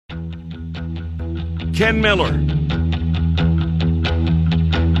Ken Miller,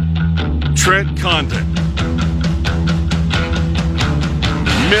 Trent Condon.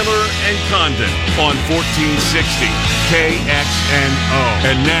 Miller and Condon on 1460 KXNO.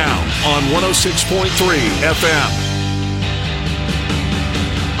 And now on 106.3 FM.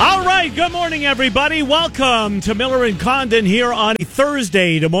 All right, good morning, everybody. Welcome to Miller and Condon here on a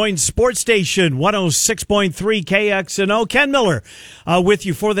Thursday, Des Moines Sports Station, 106.3 KXNO. Ken Miller with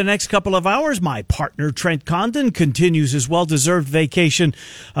you for the next couple of hours. My partner, Trent Condon, continues his well-deserved vacation.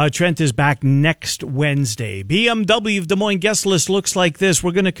 Trent is back next Wednesday. BMW of Des Moines guest list looks like this.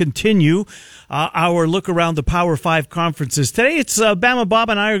 We're going to continue our look around the Power 5 conferences. Today, it's Bama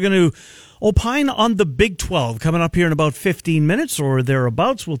Bob and I are going to opine on the Big 12 coming up here in about 15 minutes or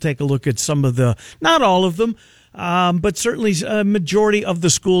thereabouts. We'll take a look at some of the, not all of them, but certainly a majority of the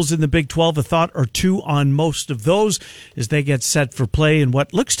schools in the Big 12, a thought or two on most of those as they get set for play. And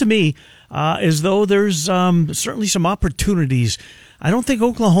what looks to me as though there's certainly some opportunities. I don't think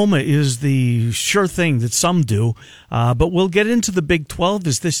Oklahoma is the sure thing that some do, but we'll get into the Big 12.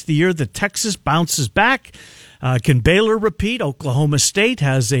 Is this the year that Texas bounces back? Can Baylor repeat? Oklahoma State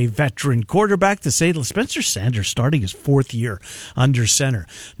has a veteran quarterback, to say Spencer Sanders starting his fourth year under center.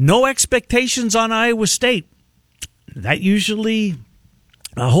 No expectations on Iowa State. That usually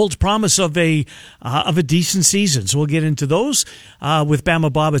holds promise of a decent season. So we'll get into those with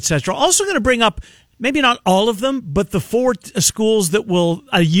Bama Bob, etc. Also going to bring up, maybe not all of them, but the four schools that will,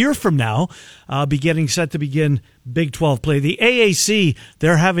 a year from now, be getting set to begin Big 12 play. The AAC,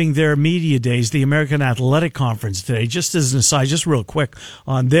 they're having their media days, the American Athletic Conference today. Just as an aside, just real quick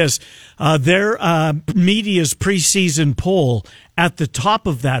on this, their media's preseason poll, at the top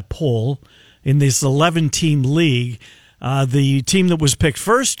of that poll in this 11-team league, the team that was picked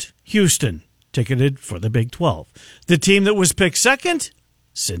first, Houston, ticketed for the Big 12. The team that was picked second,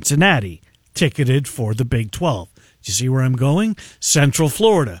 Cincinnati, ticketed for the Big 12. Do you see where I'm going? Central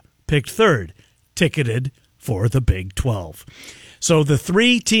Florida, picked third, ticketed for the Big 12. So the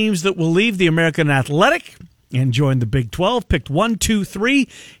three teams that will leave the American Athletic and join the Big 12 picked 1, 2, 3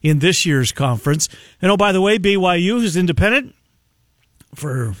 in this year's conference. And oh, by the way, BYU is independent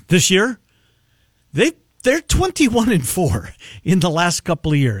for this year. They're 21-4 in the last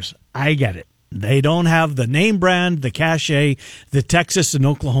couple of years. I get it. They don't have the name brand, the cachet that Texas and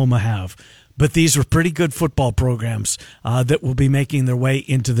Oklahoma have. But these are pretty good football programs that will be making their way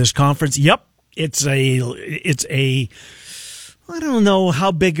into this conference. Yep, it's a I don't know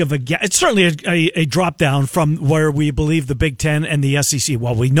how big of a gap. It's certainly a drop down from where we believe the Big Ten and the SEC.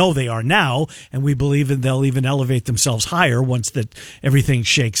 Well, we know they are now, and we believe that they'll even elevate themselves higher once that everything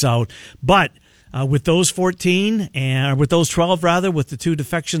shakes out. But with those 14 and with those 12 rather, with the two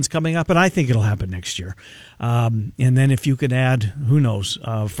defections coming up, and I think it'll happen next year. And then if you can add, who knows,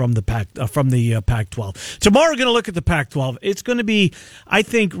 from the Pac-12. Tomorrow we're going to look at the Pac-12. It's going to be, I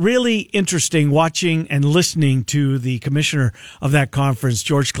think, really interesting watching and listening to the commissioner of that conference,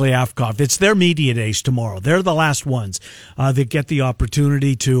 George Kliavkoff. It's their media days tomorrow. They're the last ones that get the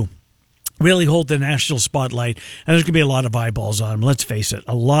opportunity to really hold the national spotlight, and there's going to be a lot of eyeballs on them. Let's face it,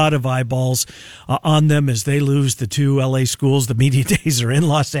 a lot of eyeballs on them as they lose the two LA schools. The media days are in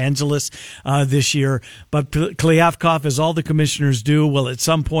Los Angeles this year, but Kliavkoff, as all the commissioners do, will at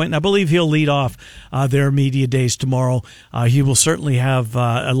some point, and I believe he'll lead off their media days tomorrow. He will certainly have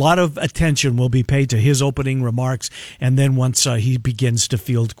a lot of attention will be paid to his opening remarks, and then once he begins to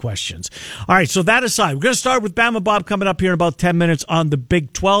field questions. All right, so that aside, we're going to start with Bama Bob coming up here in about 10 minutes on the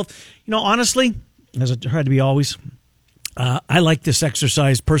Big 12. You know, honestly, as I try to be always, I like this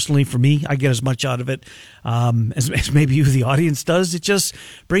exercise personally. For me, I get as much out of it as maybe you, the audience, does. It just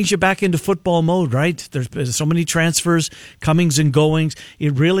brings you back into football mode, right? There's so many transfers, comings and goings.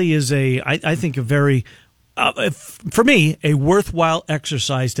 It really is I think, a very, for me, a worthwhile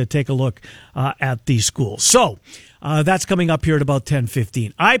exercise to take a look at these schools. So that's coming up here at about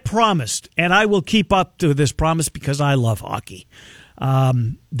 10:15. I promised, and I will keep up to this promise because I love hockey.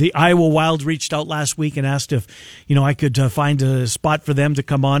 The Iowa Wild reached out last week and asked if, I could find a spot for them to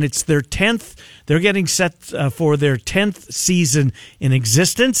come on. It's their 10th. They're getting set for their 10th season in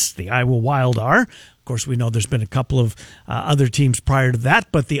existence. The Iowa Wild are. Of course, we know there's been a couple of other teams prior to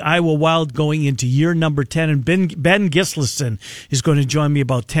that, but the Iowa Wild going into year number 10, and Ben Gislason is going to join me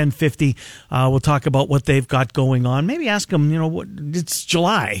about 10:50. We'll talk about what they've got going on. Maybe ask them, it's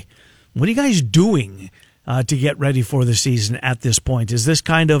July. What are you guys doing to get ready for the season at this point? Is this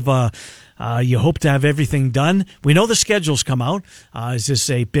kind of You hope to have everything done. We know the schedules come out. Is this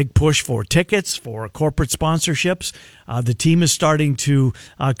a big push for tickets, for corporate sponsorships? The team is starting to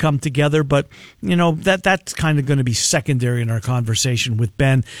come together, but that's kind of going to be secondary in our conversation with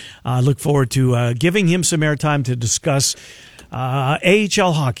Ben. Look forward to giving him some airtime to discuss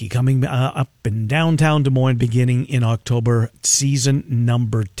AHL hockey coming up in downtown Des Moines beginning in October, season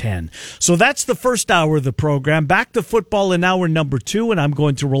number 10. So that's the first hour of the program. Back to football in hour number 2, and I'm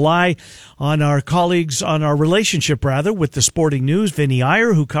going to rely on our colleagues, on our relationship rather, with the Sporting News, Vinny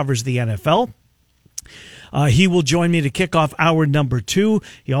Iyer, who covers the NFL. He will join me to kick off hour number 2.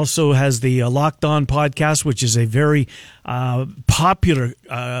 He also has the Locked On podcast, which is a very popular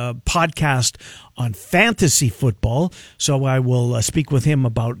podcast on fantasy football. So I will speak with him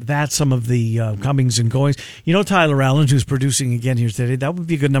about that, some of the comings and goings. Tyler Allen, who's producing again here today, that would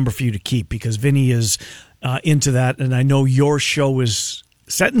be a good number for you to keep because Vinny is into that. And I know your show is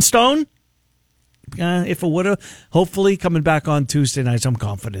set in stone. If it would have, hopefully coming back on Tuesday nights, I'm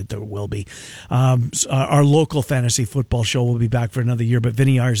confident there will be. Our local fantasy football show will be back for another year, but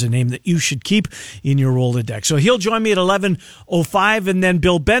Vinny Iyer is a name that you should keep in your Rolodex. So he'll join me at 11:05, and then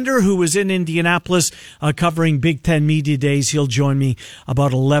Bill Bender, who was in Indianapolis covering Big Ten Media Days, he'll join me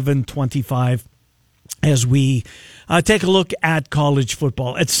about 11:25 as we take a look at college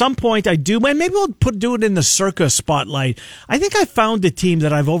football. At some point I do, and maybe we'll do it in the Circa spotlight. I think I found a team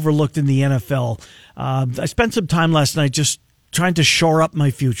that I've overlooked in the NFL. I spent some time last night just trying to shore up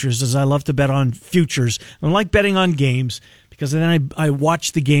my futures, as I love to bet on futures. I like betting on games because then I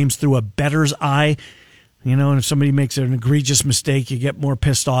watch the games through a bettor's eye. And if somebody makes an egregious mistake, you get more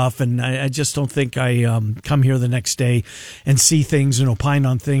pissed off. And I just don't think I come here the next day and see things and opine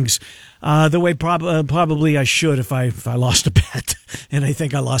on things the way probably I should if I lost a bet. And I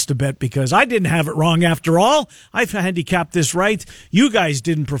think I lost a bet because I didn't have it wrong after all. I've handicapped this right. You guys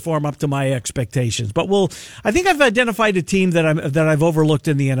didn't perform up to my expectations. But I think I've identified a team that I've overlooked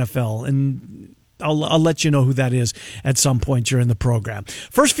in the NFL, and I'll let you know who that is at some point during the program.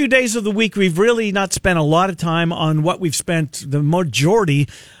 First few days of the week, we've really not spent a lot of time on what we've spent the majority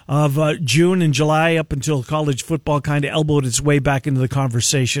of June and July up until college football kind of elbowed its way back into the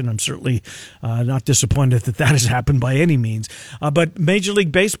conversation. I'm certainly not disappointed that has happened by any means. But Major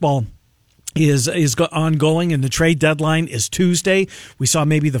League Baseball is ongoing, and the trade deadline is Tuesday. We saw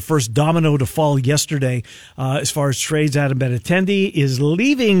maybe the first domino to fall yesterday as far as trades. Adam Benintendi is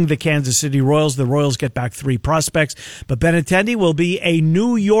leaving the Kansas City Royals. The Royals get back 3 prospects, but Benintendi will be a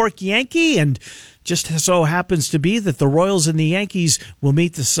New York Yankee, and just so happens to be that the Royals and the Yankees will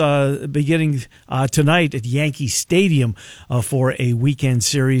meet this beginning tonight at Yankee Stadium for a weekend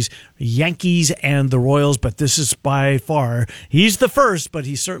series. Yankees and the Royals, but this is by far, he's the first, but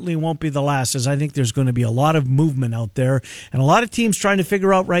he certainly won't be the last, as I think there's going to be a lot of movement out there and a lot of teams trying to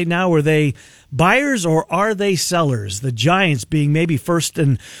figure out right now, are they buyers or are they sellers? The Giants being maybe first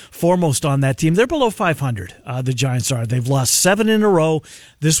and foremost on that team. They're below 500. The Giants are. They've lost 7 in a row.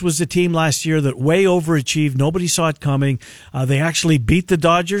 This was the team last year that way overachieved. Nobody saw it coming. They actually beat the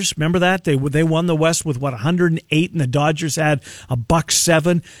Dodgers. Remember that? They won the West with 108, and the Dodgers had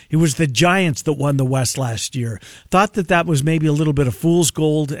 $107. It was the Giants that won the West last year. Thought that was maybe a little bit of fool's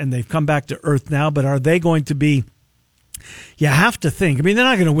gold, and they've come back to earth now. But are they going to be? You have to think. I mean, they're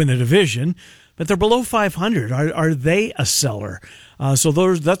not going to win the division, but they're below 500. Are they a seller? So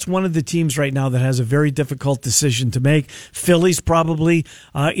that's one of the teams right now that has a very difficult decision to make. Philly's probably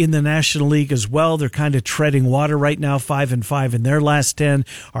in the National League as well. They're kind of treading water right now, 5-5 in their last 10.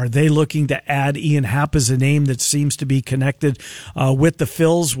 Are they looking to add Ian Happ as a name that seems to be connected with the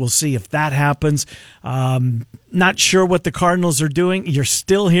Phils? We'll see if that happens. Not sure what the Cardinals are doing. You're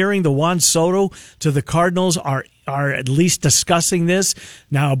still hearing the Juan Soto to the Cardinals are at least discussing this.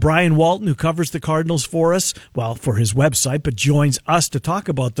 Now, Brian Walton, who covers the Cardinals for us, well, for his website, but joins us to talk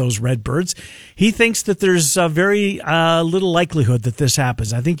about those Redbirds. He thinks that there's a very little likelihood that this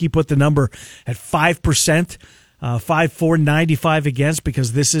happens. I think he put the number at 5%. 5.495 against,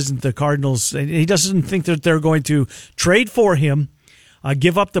 because this isn't the Cardinals. He doesn't think that they're going to trade for him,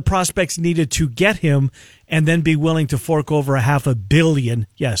 give up the prospects needed to get him, and then be willing to fork over $500 million,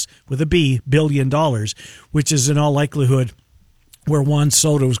 yes, with a B, $1 billion, which is in all likelihood where Juan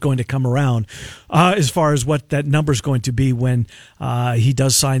Soto is going to come around as far as what that number is going to be when he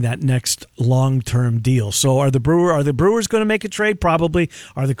does sign that next long-term deal. So are the Brewers going to make a trade? Probably.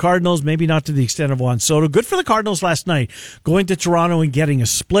 Are the Cardinals? Maybe not to the extent of Juan Soto. Good for the Cardinals last night, going to Toronto and getting a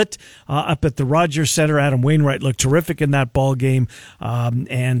split up at the Rogers Center. Adam Wainwright looked terrific in that ball game,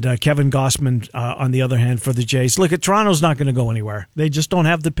 and Kevin Gausman, on the other hand, for the Jays. Look, Toronto's not going to go anywhere. They just don't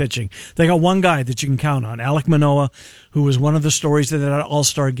have the pitching. They got one guy that you can count on, Alek Manoah, who was one of the stories of that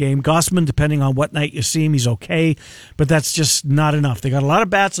All-Star game. Gausman, depending on what night you see him, he's okay, but that's just not enough. They got a lot of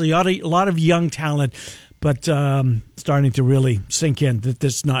bats, a lot of young talent, but starting to really sink in that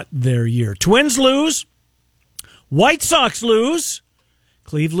this is not their year. Twins lose. White Sox lose.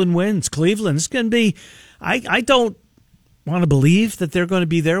 Cleveland wins. Cleveland is going to be, I don't want to believe that they're going to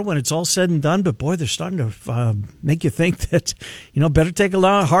be there when it's all said and done, but boy, they're starting to make you think that, better take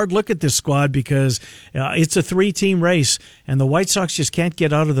a hard look at this squad because it's a 3-team race and the White Sox just can't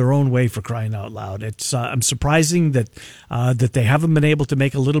get out of their own way, for crying out loud. It's I'm surprising that they haven't been able to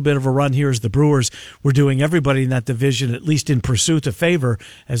make a little bit of a run here as the Brewers were doing everybody in that division, at least in pursuit of favor,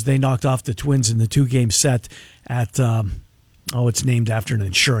 as they knocked off the Twins in the 2-game set at it's named after an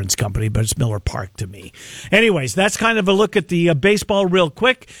insurance company, but it's Miller Park to me. Anyways, that's kind of a look at the baseball real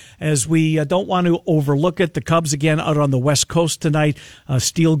quick, as we don't want to overlook it. The Cubs again out on the West Coast tonight.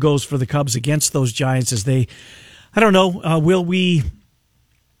 Steele goes for the Cubs against those Giants as they, I don't know, will we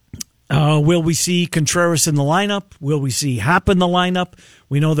see Contreras in the lineup? Will we see Happ in the lineup?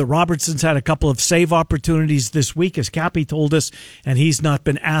 We know that Robertson's had a couple of save opportunities this week, as Cappy told us, and he's not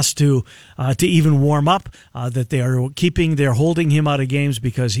been asked to even warm up, that they're holding him out of games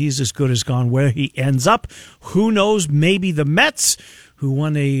because he's as good as gone where he ends up. Who knows? Maybe the Mets, who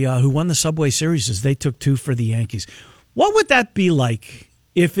won the Subway Series as they took 2 for the Yankees. What would that be like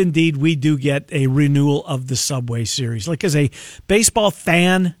if indeed we do get a renewal of the Subway Series? Like, as a baseball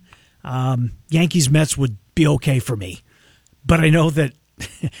fan, Yankees Mets would be okay for me, but I know that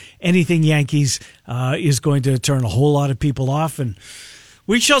anything Yankees is going to turn a whole lot of people off, and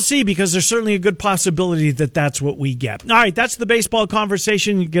we shall see, because there's certainly a good possibility that that's what we get. All right, that's the baseball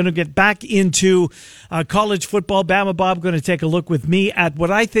conversation. You're going to get back into college football. Bama Bob going to take a look with me at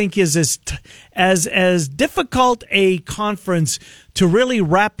what I think is as difficult a conference to really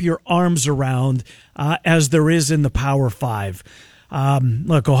wrap your arms around as there is in the Power 5.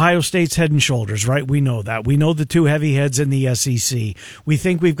 Look, Ohio State's head and shoulders, right? We know that. We know the 2 heavy heads in the SEC. We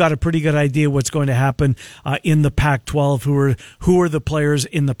think we've got a pretty good idea what's going to happen in the Pac-12. Who are the players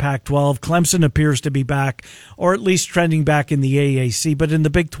in the Pac-12? Clemson appears to be back, or at least trending back in the AAC. But in the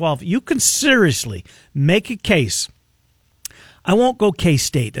Big 12, you can seriously make a case. I won't go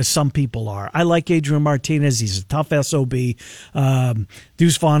K-State, as some people are. I like Adrian Martinez. He's a tough SOB.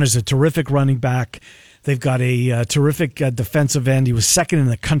 Deuce Vaughn is a terrific running back. They've got a terrific defensive end. He was second in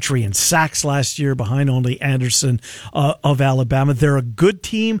the country in sacks last year, behind only Anderson of Alabama. They're a good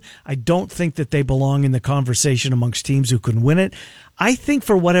team. I don't think that they belong in the conversation amongst teams who can win it. I think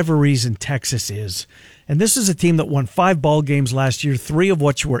for whatever reason, Texas is. And this is a team that won 5 ball games last year, 3 of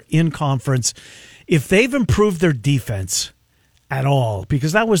which were in conference. If they've improved their defense at all,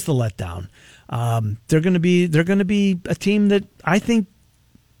 because that was the letdown, they're going to be a team that I think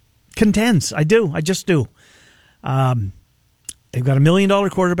contends. I just do. They've got $1 million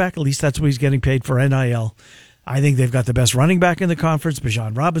quarterback. At least that's what he's getting paid for NIL. I think they've got the best running back in the conference,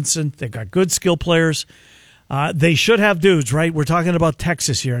 Bijan Robinson. They've got good skill players. They should have dudes, right? We're talking about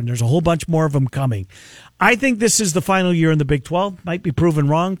Texas here, and there's a whole bunch more of them coming. I think this is the final year in the Big 12. Might be proven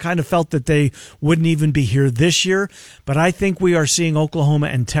wrong. Kind of felt that they wouldn't even be here this year. But I think we are seeing Oklahoma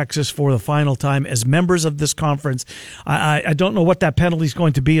and Texas for the final time as members of this conference. I don't know what that penalty is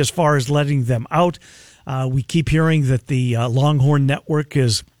going to be as far as letting them out. We keep hearing that the Longhorn Network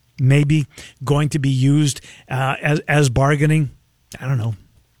is maybe going to be used as bargaining. I don't know.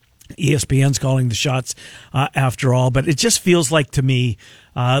 ESPN's calling the shots after all, but it just feels like to me,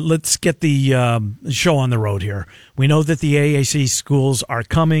 let's get the show on the road here. We know that the AAC schools are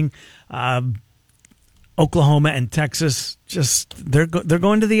coming. Oklahoma and Texas, they're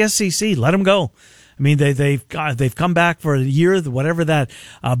going to the SEC. Let them go. I mean, they've come back for a year. Whatever that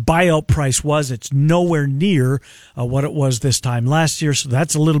buyout price was, it's nowhere near what it was this time last year. So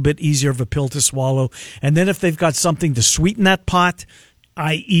that's a little bit easier of a pill to swallow. And then if they've got something to sweeten that pot,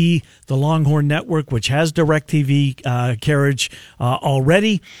 i.e. the Longhorn Network, which has DirecTV carriage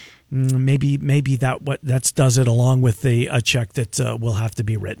already, maybe that does it, along with a check that will have to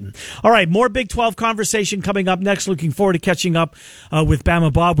be written. All right, more Big 12 conversation coming up next. Looking forward to catching up with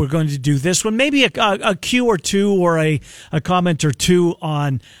Bama Bob. We're going to do this one, maybe a Q or two, or a comment or two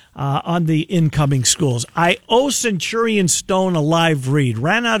on the incoming schools. I owe Centurion Stone a live read.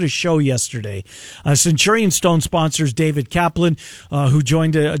 Ran out of show yesterday. Centurion Stone sponsors David Kaplan, who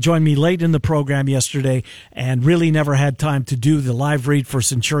joined me late in the program yesterday, and really never had time to do the live read for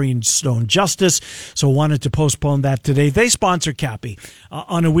Centurion Stone justice, so wanted to postpone that today. They sponsor Cappy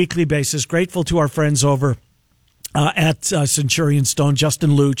on a weekly basis. Grateful to our friends over at Centurion Stone,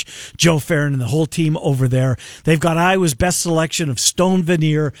 Justin Luch, Joe Farron, and the whole team over there. They've got Iowa's best selection of stone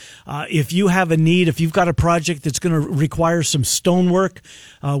veneer. If you have a need, if you've got a project that's going to require some stonework,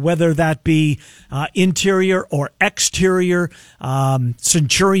 whether that be interior or exterior,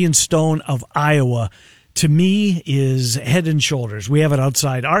 Centurion Stone of Iowa, to me, is head and shoulders. We have it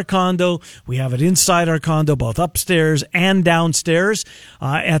outside our condo. We have it inside our condo, both upstairs and downstairs,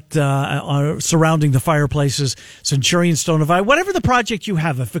 surrounding the fireplaces. Centurion Stone of Iowa. Whatever the project you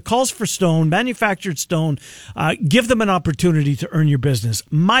have, if it calls for stone, manufactured stone, give them an opportunity to earn your business.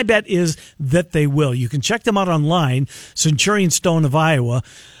 My bet is that they will. You can check them out online, Centurion Stone of Iowa.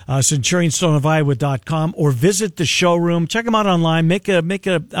 CenturionStoneofIowa.com, or visit the showroom. Check them out online. Make an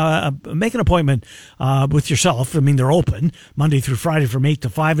appointment with yourself. I mean, they're open Monday through Friday from 8 to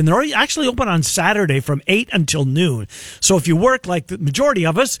 5, and they're actually open on Saturday from 8 until noon. So if you work like the majority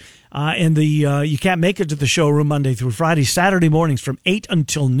of us, and you can't make it to the showroom Monday through Friday, Saturday mornings from 8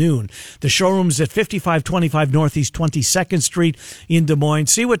 until noon. The showroom's at 5525 Northeast 22nd Street in Des Moines.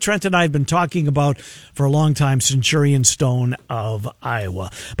 See what Trent and I have been talking about for a long time, Centurion Stone of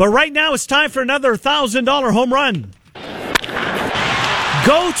Iowa. But right now it's time for another $1,000 home run.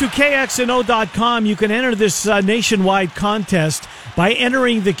 Go to KXNO.com. You can enter this nationwide contest by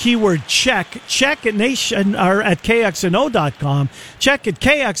entering the keyword check. Check at KXNO.com. Check at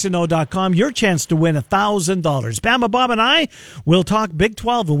KXNO.com. Your chance to win $1,000. Bama Bob and I will talk Big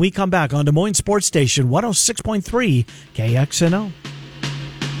 12 when we come back on Des Moines Sports Station 106.3 KXNO.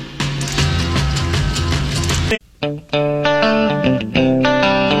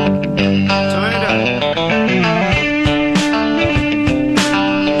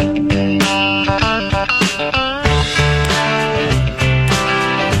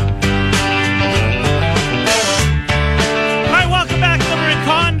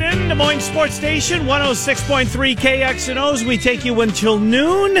 Sports Station 106.3 KXNOs. We take you until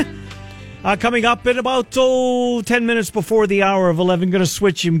noon. Coming up in about 10 minutes before the hour of 11, going to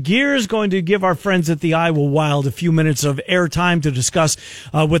switch some gears, going to give our friends at the Iowa Wild a few minutes of airtime to discuss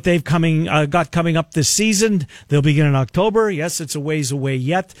what they've got coming up this season. They'll begin in October. Yes, it's a ways away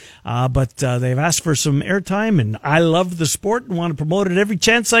yet, but they've asked for some airtime, and I love the sport and want to promote it every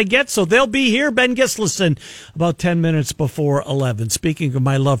chance I get, so they'll be here. Ben Gislason, about 10 minutes before 11. Speaking of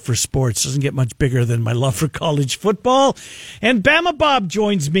my love for sports, doesn't get much bigger than my love for college football. And Bama Bob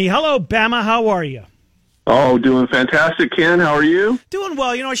joins me. Hello, Bama. How are you? Oh, doing fantastic, Ken. How are you? Doing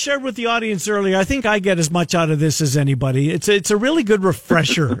well. You know, I shared with the audience earlier, I think I get as much out of this as anybody. It's a really good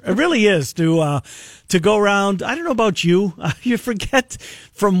refresher. It really is to go around. I don't know about you. You forget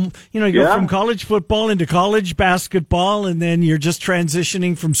from, you go from college football into college basketball, and then you're just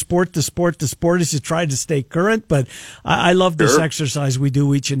transitioning from sport to sport to sport as you try to stay current. But I love this exercise we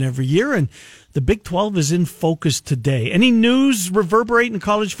do each and every year. And the Big 12 is in focus today. Any news reverberate in the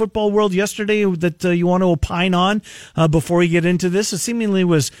college football world yesterday that you want to opine on before we get into this? It seemingly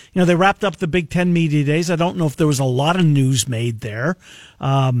was, they wrapped up the Big 10 media days. I don't know if there was a lot of news made there.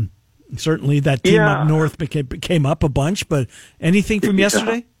 Certainly that team up north came up a bunch, but anything from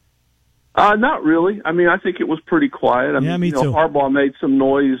yesterday? Not really. I mean, I think it was pretty quiet. Me too. Harbaugh made some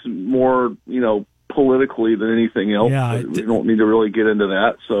noise more, politically than anything else. Yeah, we don't need to really get into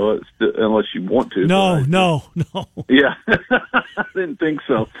that. So unless you want to. No. Yeah, I didn't think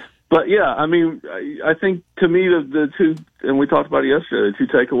so. But yeah, I mean, I think to me the two, and we talked about it yesterday, the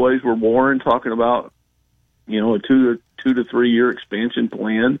two takeaways were Warren talking about, a 2 to 3 year expansion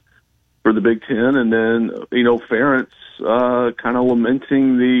plan for the Big Ten, and then Ferentz kind of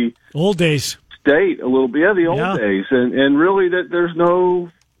lamenting the old days state a little bit. Yeah, the old days, and really that there's no.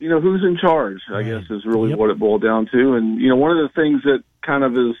 Who's in charge, I guess, is really what it boiled down to. And, one of the things that kind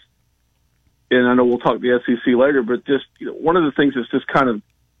of is, and I know we'll talk the SEC later, but just, one of the things that's just kind of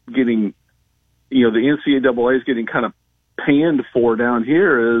getting, the NCAA is getting kind of panned for down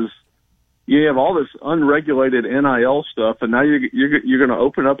here is you have all this unregulated NIL stuff, and now you're going to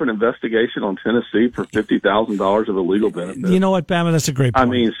open up an investigation on Tennessee for $50,000 of illegal benefits. You know what, Bama? That's a great point.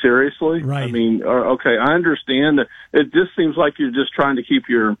 I mean, seriously? Right. I mean, okay, I understand that it just seems like you're just trying to keep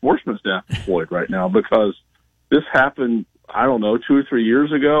your enforcement staff employed right now because this happened, I don't know, 2 or 3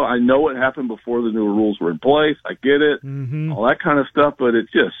 years ago. I know it happened before the new rules were in place. I get it, all that kind of stuff, but it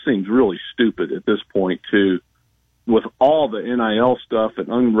just seems really stupid at this point with all the NIL stuff and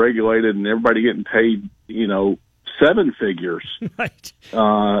unregulated and everybody getting paid, 7 figures. Right.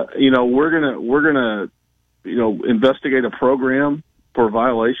 We're gonna investigate a program for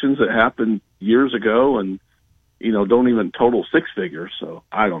violations that happened years ago and, don't even total 6 figures. So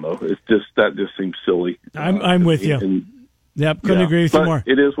I don't know. That just seems silly. I'm with you. Yep, couldn't agree with you more.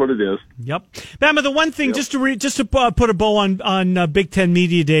 It is what it is. Yep. Bama, the one thing, just to put a bow on Big Ten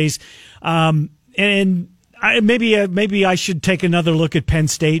Media Days, maybe I should take another look at Penn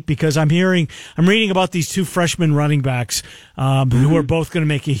State, because I'm reading about these two freshman running backs who are both going to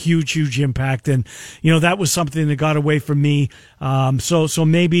make a huge impact, and that was something that got away from me. So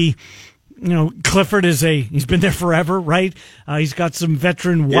maybe. Clifford he's been there forever, right? He's got some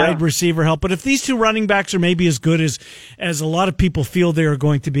veteran wide receiver help. But if these two running backs are maybe as good as a lot of people feel they are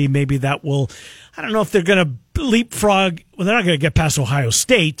going to be, maybe that will, I don't know if they're going to leapfrog. Well, they're not going to get past Ohio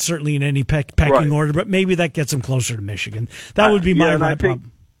State, certainly in any pecking order, but maybe that gets them closer to Michigan. That would be my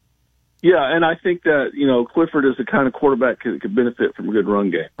problem. Yeah, and I think that, Clifford is the kind of quarterback that could benefit from a good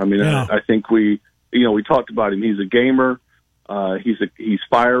run game. I mean, I think we talked about him. He's a gamer. He's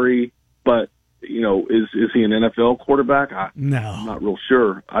fiery. But, is he an NFL quarterback? No. I'm not real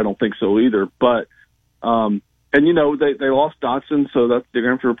sure. I don't think so either. But, they lost Dotson, so they're going to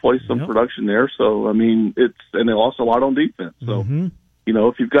have to replace some production there. So, I mean, and they lost a lot on defense. So,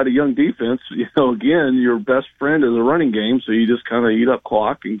 if you've got a young defense, again, your best friend is a running game. So you just kind of eat up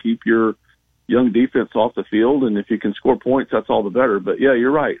clock and keep your young defense off the field, and if you can score points, that's all the better. But yeah,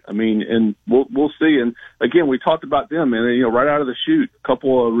 you're right. I mean, and we'll see. And again, we talked about them, and right out of the chute, a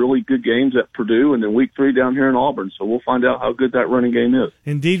couple of really good games at Purdue, and then week 3 down here in Auburn. So we'll find out how good that running game is.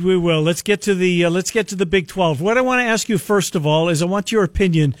 Indeed, we will. Let's get to the Big 12. What I want to ask you first of all is I want your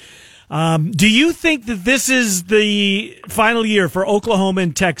opinion. Do you think that this is the final year for Oklahoma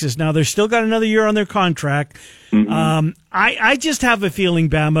and Texas? Now, they've still got another year on their contract. I just have a feeling,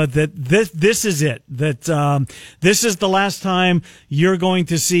 Bama, that this is it. That this is the last time you're going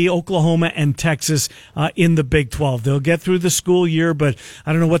to see Oklahoma and Texas in the Big 12. They'll get through the school year, but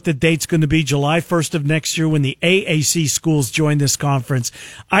I don't know what the date's going to be. July 1st of next year when the AAC schools join this conference.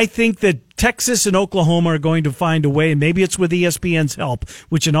 I think that Texas and Oklahoma are going to find a way, and maybe it's with ESPN's help,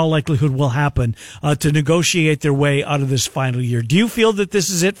 which in all likelihood will happen, to negotiate their way out of this final year. Do you feel that this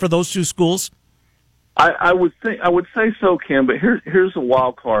is it for those two schools? I would say so, Ken, but here's a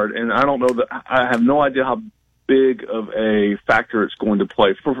wild card, and I don't know that I have no idea how big of a factor it's going to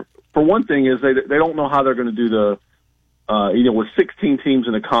play. For one thing is they don't know how they're going to do the with 16 teams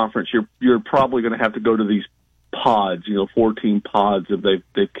in a conference, you're probably going to have to go to these pods, 14 pods if they've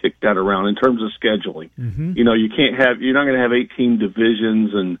kicked that around in terms of scheduling. You're not going to have 18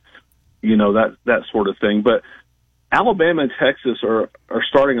 divisions and that sort of thing, but Alabama and Texas are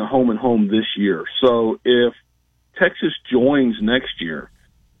starting a home and home this year. So if Texas joins next year,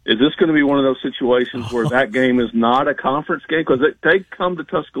 is this going to be one of those situations where that game is not a conference game? Because they come to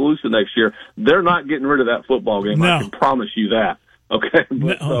Tuscaloosa next year. They're not getting rid of that football game. No. I can promise you that. Okay.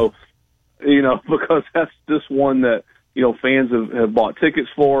 But so, because that's just one that, fans have bought tickets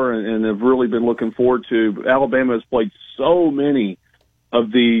for and have really been looking forward to. But Alabama has played so many of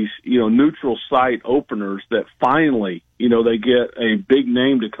these, neutral site openers that finally, they get a big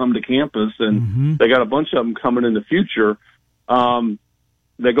name to come to campus, and they got a bunch of them coming in the future.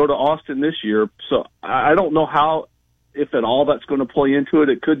 They go to Austin this year, so I don't know how, if at all, that's going to play into it.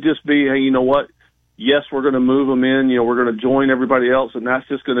 It could just be, hey, you know what? Yes, we're going to move them in. We're going to join everybody else, and that's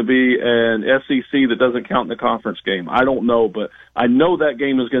just going to be an SEC that doesn't count in the conference game. I don't know, but I know that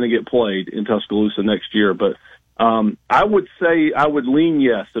game is going to get played in Tuscaloosa next year, but I would say I would lean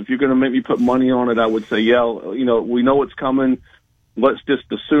yes. If you're going to make me put money on it, I would say, yeah, we know it's coming. Let's just,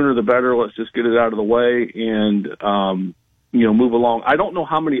 the sooner the better. Let's just get it out of the way and, move along. I don't know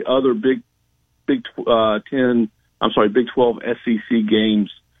how many other Big 12 SEC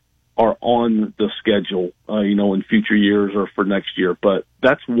games are on the schedule, in future years or for next year. But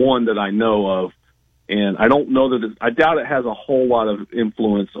that's one that I know of. And I don't know that I doubt it has a whole lot of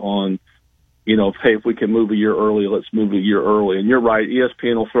influence on, hey, if we can move a year early, let's move a year early. And you're right,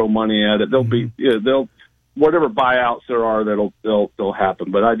 ESPN will throw money at it. They'll whatever buyouts there are, they'll happen.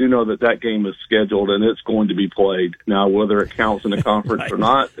 But I do know that game is scheduled and it's going to be played. Now, whether it counts in the conference or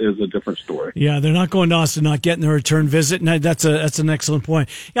not is a different story. Yeah, they're not going to Austin, not getting their return visit. And that's an excellent point.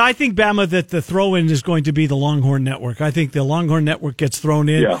 Yeah, I think, Bama, that the throw-in is going to be the Longhorn Network. I think the Longhorn Network gets thrown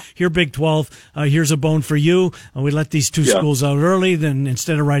in. Yeah. Here, Big 12, here's a bone for you. We let these two schools out early. Then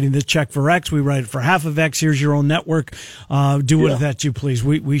instead of writing the check for X, we write it for half of X. Here's your own network. Do with that you please.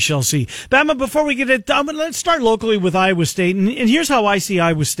 We shall see. Bama, before we get it, let's start locally with Iowa State. And here's how I see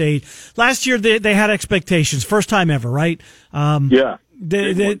Iowa State. Last year, they had expectations. First time ever, right? Yeah.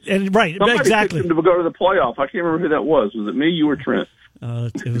 Right, somebody exactly. picked them to go to the playoff. I can't remember who that was. Was it me, you, or Trent?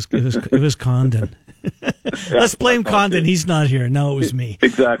 It was Condon. Let's blame Condon. He's not here. No, it was me.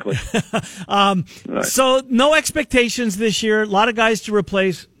 Exactly. Right. So no expectations this year. A lot of guys to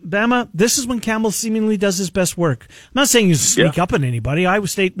replace. Bama, this is when Campbell seemingly does his best work. I'm not saying you sneak up on anybody. Iowa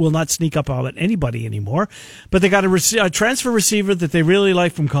State will not sneak up on anybody anymore, but they got a transfer receiver that they really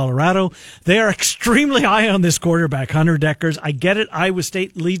like from Colorado. They are extremely high on this quarterback, Hunter Dekkers. I get it. Iowa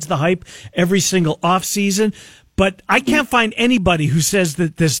State leads the hype every single offseason. But I can't find anybody who says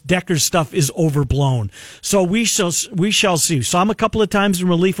that this Dekkers stuff is overblown. So we shall see. Saw him a couple of times in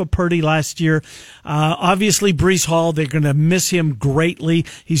relief of Purdy last year. Obviously, Breece Hall, they're going to miss him greatly.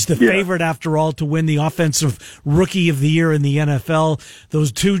 He's the favorite, after all, to win the Offensive Rookie of the Year in the NFL.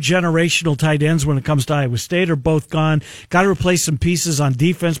 Those two generational tight ends when it comes to Iowa State are both gone. Got to replace some pieces on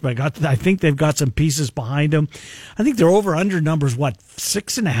defense, but I think they've got some pieces behind them. I think their over-under number's,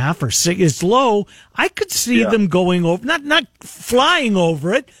 6.5 or 6? It's low. I could see them going over, not flying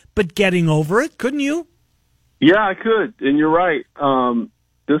over it, but getting over it. Couldn't you? Yeah, I could, and you're right.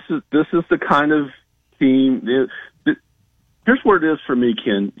 This is the kind of team. Here's where it is for me,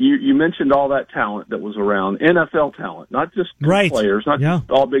 Ken. You mentioned all that talent that was around, NFL talent, not just players, not just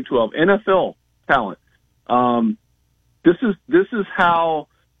all Big 12, NFL talent. This is how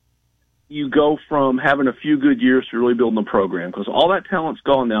you go from having a few good years to really building a program, because all that talent's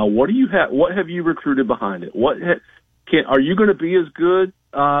gone now. What do you have? What have you recruited behind it? Are you going to be as good?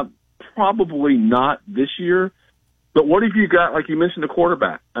 Probably not this year. But what have you got? Like you mentioned, the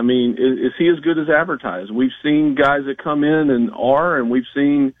quarterback. I mean, is he as good as advertised? We've seen guys that come in and we've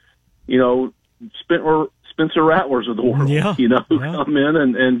seen, Spencer Rattlers of the world, come in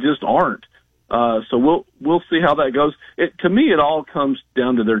and just aren't. So we'll see how that goes. To me, it all comes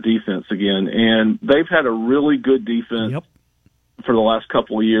down to their defense again, and they've had a really good defense for the last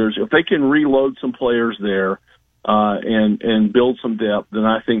couple of years. If they can reload some players there and build some depth, then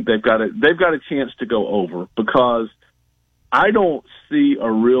I think they've got a chance to go over, because I don't see a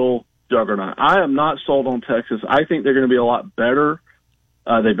real juggernaut. I am not sold on Texas. I think they're going to be a lot better.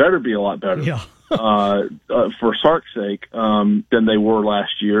 They better be a lot better. Yeah. For Sark's sake, than they were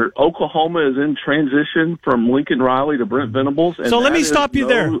last year. Oklahoma is in transition from Lincoln Riley to Brent Venables. And so let me stop you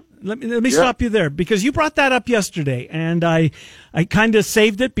there. Let me stop you there, because you brought that up yesterday, and I kind of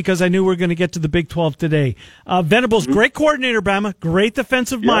saved it because I knew we were going to get to the Big 12 today. Venables, great coordinator, Bama, great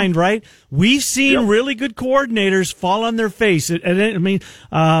defensive mind, right? We've seen really good coordinators fall on their face. Vic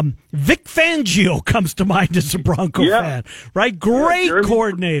Fangio comes to mind as a Bronco fan, right? Great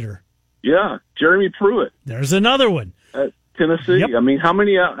coordinator. Yeah, Jeremy Pruitt. There's another one. At Tennessee. Yep. I mean, how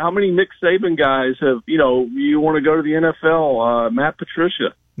many Nick Saban guys have, you want to go to the NFL? Matt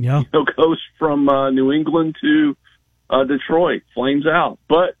Patricia. Yeah. Goes from New England to Detroit, flames out.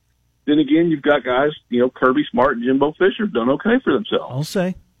 But then again, you've got guys, Kirby Smart and Jimbo Fisher done okay for themselves. I'll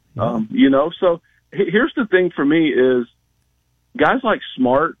say. So here's the thing for me is guys like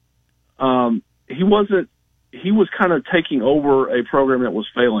Smart, he was kind of taking over a program that was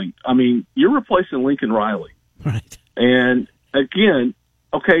failing. I mean, you're replacing Lincoln Riley. Right. And again,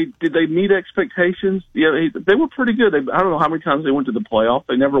 okay, did they meet expectations? Yeah, they were pretty good. I don't know how many times they went to the playoff.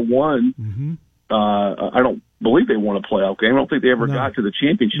 They never won. Mm-hmm. I don't believe they won a playoff game. I don't think they ever got to the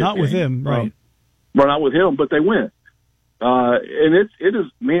championship Not game. With him, right. Well, not with him, but they went. And it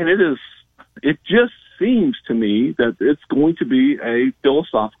just seems to me that it's going to be a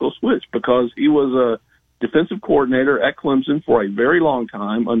philosophical switch, because he was a defensive coordinator at Clemson for a very long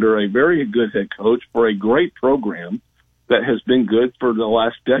time under a very good head coach for a great program that has been good for the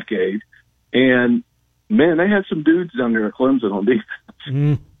last decade. And, man, they had some dudes down there at Clemson on defense.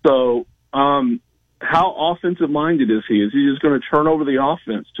 Mm. So how offensive-minded is he? Is he just going to turn over the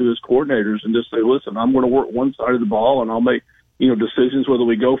offense to his coordinators and just say, listen, I'm going to work one side of the ball and I'll make decisions whether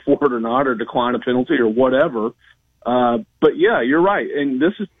we go for it or not, or decline a penalty or whatever? But yeah, you're right. And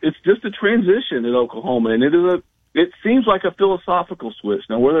it's just a transition at Oklahoma, and it seems like a philosophical switch.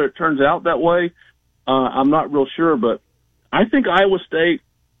 Now, whether it turns out that way, I'm not real sure, but I think Iowa State,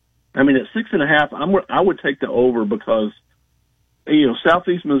 at 6.5, I would take the over, because,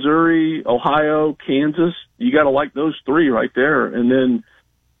 Southeast Missouri, Ohio, Kansas, you got to like those three right there. And then,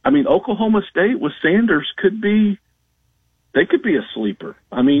 Oklahoma State with Sanders they could be a sleeper.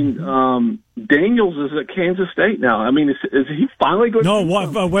 Daniels is at Kansas State now. Is he finally going to...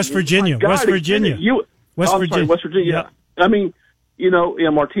 No, West Virginia. West Virginia. West Virginia. Yeah.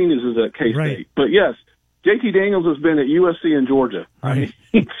 Martinez is at K-State. Right. But, yes, JT Daniels has been at USC and Georgia. Right.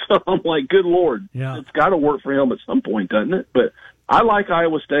 So I'm like, good Lord. Yeah. It's got to work for him at some point, doesn't it? But I like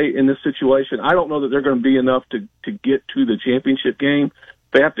Iowa State in this situation. I don't know that they're going to be enough to get to the championship game.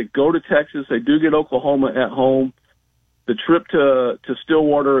 They have to go to Texas. They do get Oklahoma at home. The trip to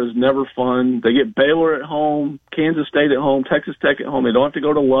Stillwater is never fun. They get Baylor at home, Kansas State at home, Texas Tech at home. They don't have to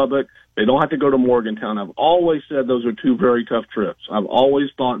go to Lubbock. They don't have to go to Morgantown. I've always said those are two very tough trips. I've always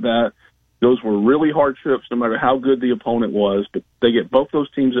thought that those were really hard trips no matter how good the opponent was, but they get both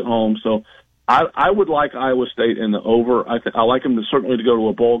those teams at home. So I would like Iowa State in the over. I like them certainly to go to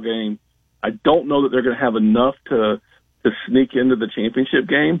a bowl game. I don't know that they're going to have enough to sneak into the championship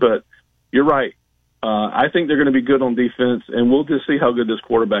game, but you're right. I think they're going to be good on defense, and we'll just see how good this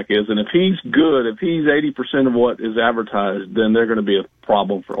quarterback is. And if he's good, if he's 80% of what is advertised, then they're going to be a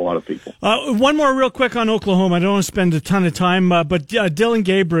problem for a lot of people. One more real quick on Oklahoma. I don't want to spend a ton of time, but Dillon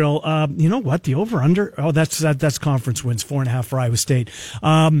Gabriel, you know what? The over-under? Oh, that's conference wins, 4.5 for Iowa State.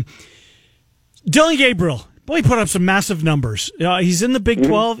 Dillon Gabriel. Boy, he put up some massive numbers. He's in the Big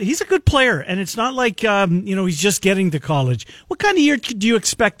 12. He's a good player, and it's not like he's just getting to college. What kind of year do you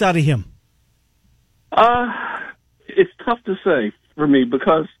expect out of him? It's tough to say for me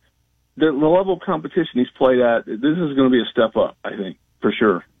because the level of competition he's played at, this is going to be a step up, I think, for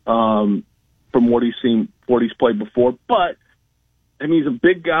sure, from what he's played before. But I mean, he's a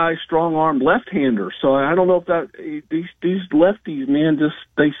big guy, strong-armed left-hander. So I don't know if that these lefties, man,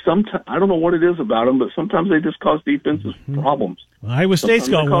 sometimes I don't know what it is about them, but sometimes they just cause defenses problems. Well, Iowa State's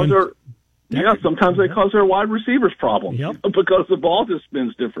got one. Sometimes they cause their wide receivers problems because the ball just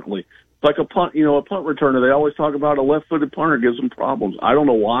spins differently. Like a punt returner, they always talk about a left-footed punter gives them problems. I don't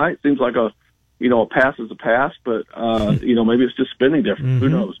know why. It seems like a pass is a pass, but maybe it's just spinning different. Who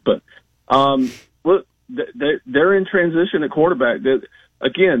knows? But look, they're in transition at quarterback.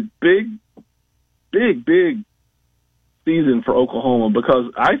 Again, big season for Oklahoma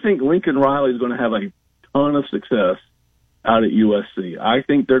because I think Lincoln Riley is going to have a ton of success out at USC. I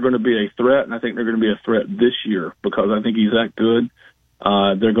think they're going to be a threat, and I think they're going to be a threat this year because I think he's that good.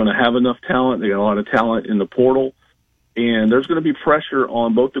 They're going to have enough talent. They got a lot of talent in the portal, and there's going to be pressure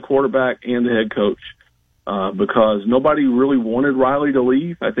on both the quarterback and the head coach because nobody really wanted Riley to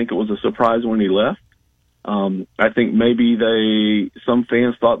leave. I think it was a surprise when he left. I think maybe some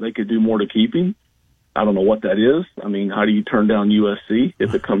fans thought they could do more to keep him. I don't know what that is. I mean, how do you turn down USC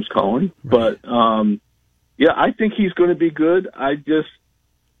if it comes calling? Right. But, yeah, I think he's going to be good. I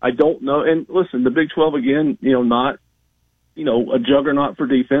don't know. And listen, the Big 12 again, not, a juggernaut for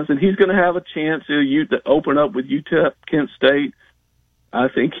defense, and he's going to have a chance to open up with UTEP, Kent State. I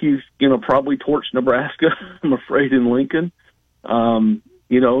think he's going to probably torch Nebraska, I'm afraid, in Lincoln. And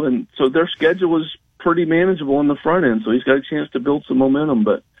so their schedule is pretty manageable in the front end, so he's got a chance to build some momentum.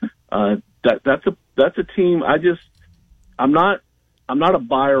 But that's a team. I'm not a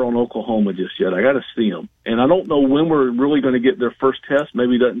buyer on Oklahoma just yet. I got to see them, and I don't know when we're really going to get their first test.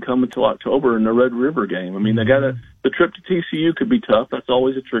 Maybe it doesn't come until October in the Red River game. I mean, the trip to TCU could be tough. That's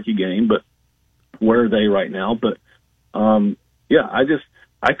always a tricky game, but where are they right now? But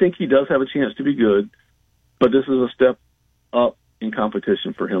I think he does have a chance to be good, but this is a step up in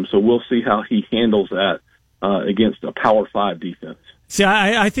competition for him. So we'll see how he handles that against a Power 5 defense. See,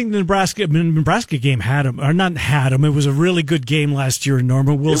 I think the Nebraska game had him, or not had him. It was a really good game last year in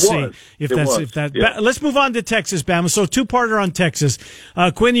Norman. We'll see if that. Yeah. Let's move on to Texas, Bama. So two-parter on Texas.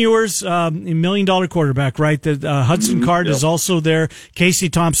 Quinn Ewers, $1 million quarterback, right? The Hudson Card is also there. Casey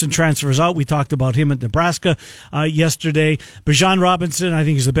Thompson transfers out. We talked about him at Nebraska yesterday. Bijan Robinson, I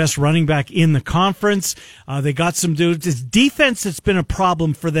think, is the best running back in the conference. They got some dudes. It's defense that's been a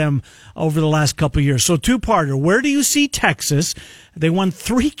problem for them over the last couple of years. So two-parter. Where do you see Texas? They won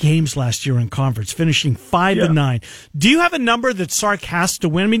 3 games last year in conference, finishing 5-9. Do you have a number that Sark has to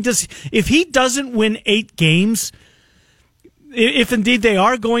win? I mean, if he doesn't win 8 games, if indeed they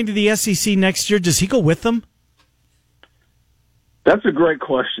are going to the SEC next year, does he go with them? That's a great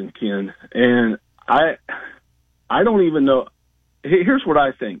question, Ken. And I don't even know. Here's what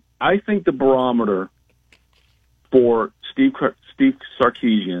I think. I think the barometer for Steve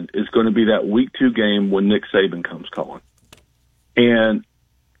Sarkisian is going to be that Week 2 game when Nick Saban comes calling. And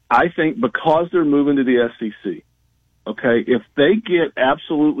I think because they're moving to the SEC, okay, if they get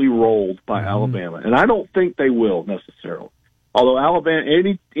absolutely rolled by Alabama, and I don't think they will necessarily, although Alabama,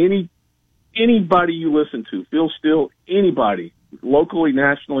 anybody you listen to, Phil Steele, anybody, locally,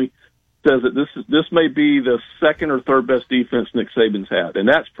 nationally, says that this may be the second or third best defense Nick Saban's had, and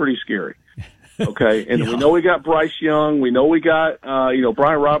that's pretty scary. Okay, and we know we got Bryce Young. We know we got,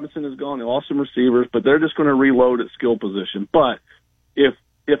 Brian Robinson is gone. They lost some receivers, but they're just going to reload at skill position. But if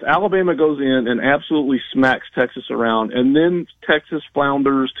Alabama goes in and absolutely smacks Texas around, and then Texas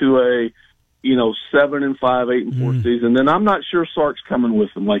flounders to a, 7-5, 8-4 season, then I'm not sure Sark's coming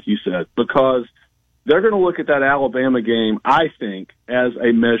with them, like you said, because they're going to look at that Alabama game, I think, as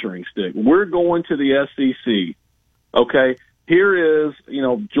a measuring stick. We're going to the SEC Okay, here is,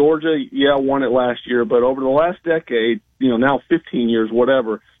 Georgia, won it last year, but over the last decade, now 15 years,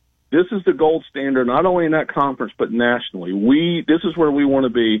 whatever, this is the gold standard, not only in that conference, but nationally. This is where we want to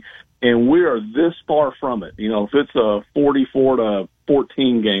be, and we are this far from it. If it's a 44-14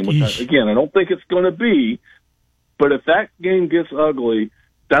 game, which again, I don't think it's going to be, but if that game gets ugly,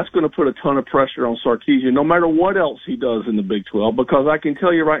 that's going to put a ton of pressure on Sarkisian, no matter what else he does in the Big 12, because I can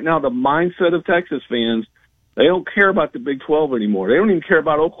tell you right now, the mindset of Texas fans, they don't care about the Big 12 anymore. They don't even care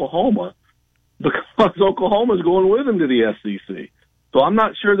about Oklahoma because Oklahoma's going with them to the SEC. So I'm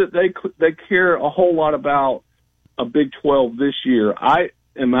not sure that they care a whole lot about a Big 12 this year. I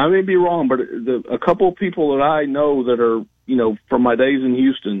may be wrong, but a couple of people that I know that are, from my days in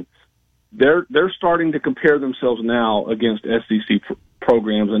Houston, they're starting to compare themselves now against SEC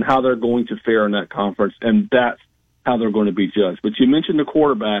programs and how they're going to fare in that conference, and that's how they're going to be judged. But you mentioned the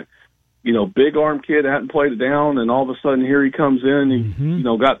quarterback. Big arm kid hadn't played it down, and all of a sudden here he comes in. He,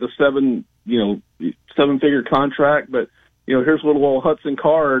 got the seven-figure contract, but here's little old Hudson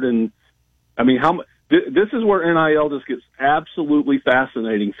Card, and I mean, this is where NIL just gets absolutely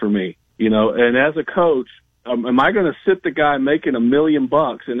fascinating for me. And as a coach, am I going to sit the guy making $1 million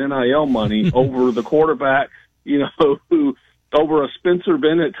in NIL money over the quarterback, who over a Spencer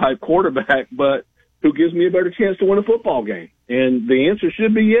Bennett type quarterback, but who gives me a better chance to win a football game? And the answer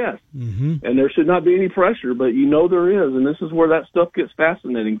should be yes. And there should not be any pressure, but there is. And this is where that stuff gets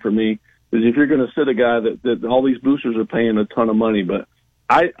fascinating for me, is if you're going to sit a guy that all these boosters are paying a ton of money. But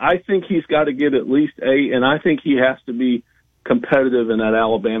I think he's got to get at least and I think he has to be competitive in that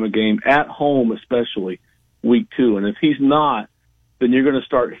Alabama game, at home especially, week 2. And if he's not, then you're going to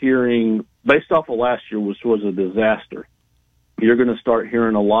start hearing, based off of last year, which was a disaster, you're going to start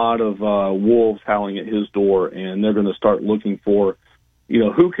hearing a lot of wolves howling at his door, and they're going to start looking for,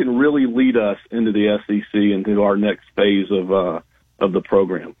 who can really lead us into the SEC and to our next phase of the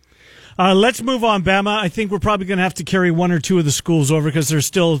program. Let's move on, Bama. I think we're probably going to have to carry one or two of the schools over because there's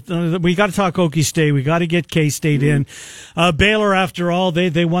still we got to talk Okie State. We got to get K-State in. Baylor, after all,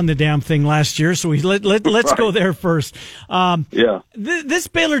 they won the damn thing last year, so let's go there first. This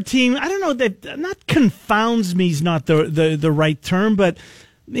Baylor team, I don't know, that not confounds me is not the right term, but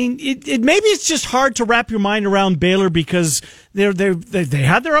I mean, it maybe it's just hard to wrap your mind around Baylor because they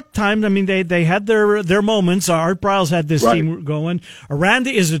had their up time. I mean, they had their moments. Art Briles had this team going. Aranda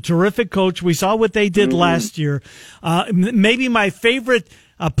is a terrific coach. We saw what they did last year. Maybe my favorite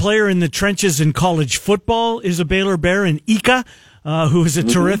player in the trenches in college football is a Baylor Bear, in Ika, who is a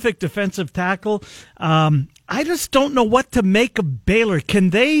terrific defensive tackle. I just don't know what to make of Baylor. Can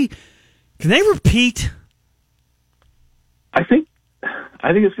they repeat? I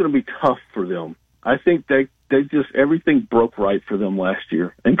think it's going to be tough for them. I think they just, everything broke right for them last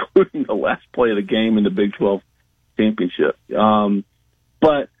year, including the last play of the game in the Big 12 championship.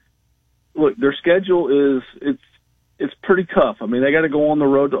 But look, their schedule is, it's pretty tough. I mean, they got to go on the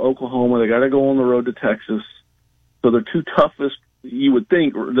road to Oklahoma. They got to go on the road to Texas. So their two toughest, you would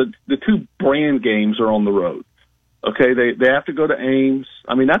think, the two brand games are on the road. Okay, they have to go to Ames.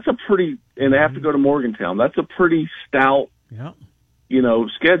 I mean, that's a pretty, and they have to go to Morgantown. That's a pretty stout,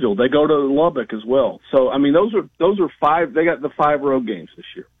 schedule. They go to Lubbock as well. So, I mean, those are 5. They got the 5 road games this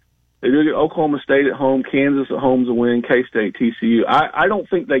year. They do get Oklahoma State at home, Kansas at home's a win, K-State, TCU. I don't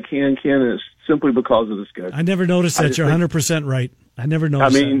think they can, Ken, and it's simply because of the schedule. I never noticed that. You're 100% right. I never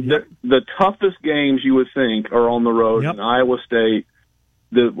noticed that. I mean, the toughest games you would think are on the road in Iowa State.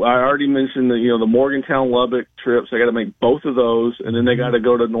 I already mentioned the Morgantown Lubbock trips. They got to make both of those, and then they got to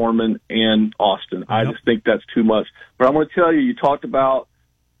go to Norman and Austin. I just think that's too much. But I'm going to tell you, you talked about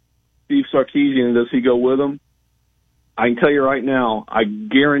Steve Sarkisian. Does he go with them? I can tell you right now, I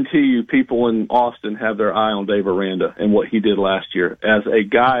guarantee you people in Austin have their eye on Dave Aranda and what he did last year as a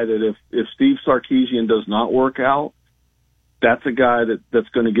guy that if Steve Sarkisian does not work out, that's a guy that's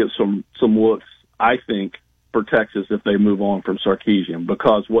going to get some looks, I think, for Texas if they move on from Sarkisian,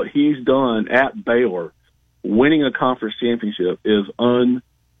 because what he's done at Baylor, winning a conference championship, is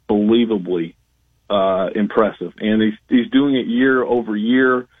unbelievably impressive. And he's doing it year over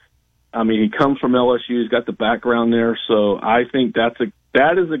year. I mean, he comes from LSU. He's got the background there. So I think that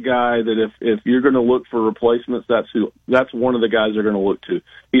is a guy that if you're going to look for replacements, that's one of the guys they're going to look to.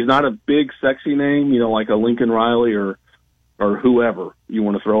 He's not a big, sexy name, like a Lincoln Riley or whoever you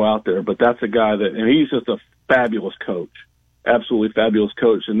want to throw out there, but that's a guy and he's just a fabulous coach, absolutely fabulous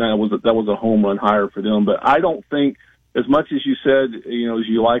coach, and that was a home run hire for them. But I don't think, as much as you said, as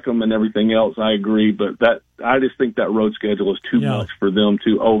you like them and everything else, I agree, but I just think that road schedule is too much for them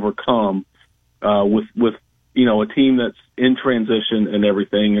to overcome with a team that's in transition and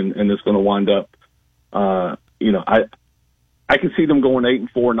everything, and it's going to wind up I can see them going 8-4,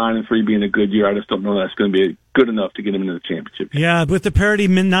 9-3 being a good year. I just don't know that's going to be good enough to get them into the championship game. Yeah, with the parity,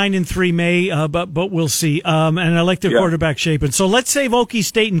 9-3 may, but we'll see. And I like their quarterback shape. And so let's save Okie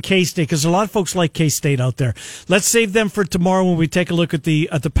State and K-State, because a lot of folks like K-State out there. Let's save them for tomorrow when we take a look at the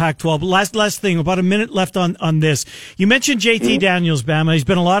Pac-12. Last thing, about a minute left on this. You mentioned JT Daniels, Bama. He's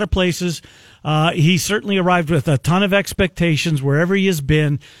been a lot of places. He certainly arrived with a ton of expectations wherever he has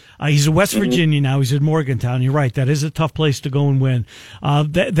been. He's in West Virginia now. He's in Morgantown. You're right. That is a tough place to go and win.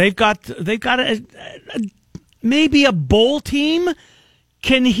 They've got maybe a bowl team.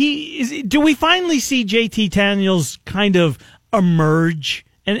 Do we finally see JT Daniels kind of emerge?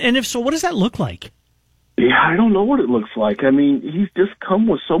 And if so, what does that look like? Yeah, I don't know what it looks like. I mean, he's just come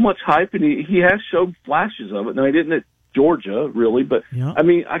with so much hype, and he has showed flashes of it. Now, he didn't at Georgia, really, but, I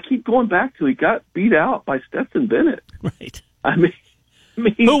mean, I keep going back to he got beat out by Stetson Bennett. Right. I mean,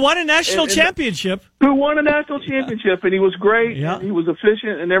 who won a national championship. Who won a national championship, and he was great. Yeah. And he was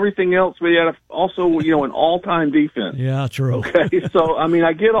efficient and everything else, but he had also, an all-time defense. Yeah, true. Okay, so, I mean,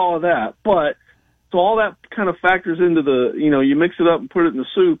 I get all of that, but so all that kind of factors into the, you mix it up and put it in the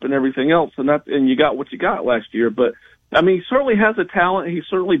soup and everything else, and you got what you got last year. But, I mean, he certainly has a talent. He's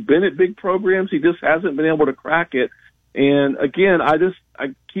certainly been at big programs. He just hasn't been able to crack it. And again, I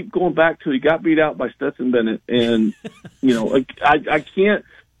keep going back to he got beat out by Stetson Bennett, and I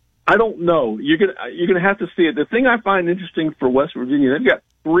don't know. You're gonna have to see it. The thing I find interesting for West Virginia, they've got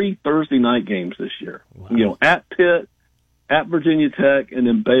 3 Thursday night games this year. Wow. At Pitt, at Virginia Tech, and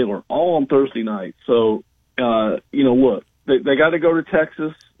then Baylor, all on Thursday night. So look, they got to go to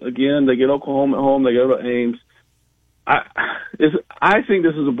Texas again. They get Oklahoma at home. They go to Ames. I think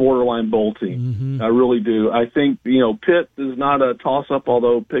this is a borderline bowl team. Mm-hmm. I really do. I think Pitt is not a toss-up,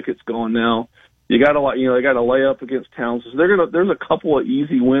 although Pickett's gone now. They got to lay up against Townsend. So there's a couple of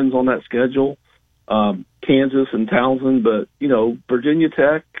easy wins on that schedule, Kansas and Townsend, but Virginia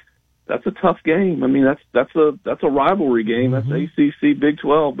Tech, that's a tough game. I mean that's a rivalry game. Mm-hmm. That's ACC, Big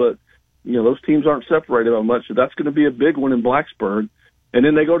 12, but those teams aren't separated by much. So that's going to be a big one in Blacksburg, and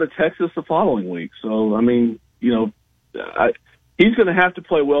then they go to Texas the following week. So I mean he's going to have to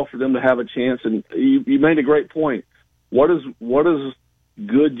play well for them to have a chance. And you made a great point. What does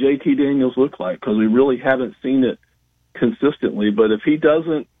good JT Daniels look like? Because we really haven't seen it consistently. But if he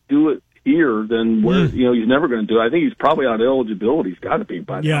doesn't do it here, then he's never going to do it. I think he's probably out of eligibility. He's got to be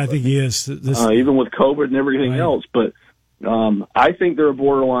by now. Yeah, I think he is. Even with COVID and everything else. But I think they're a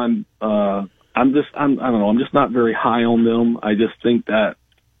borderline. I don't know. I'm just not very high on them. I just think that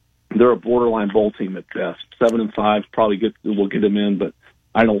they're a borderline bowl team at best. 7-5 probably will get them in, but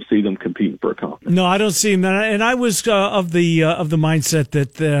I don't see them competing for a conference. No, I don't see them. And I was of the mindset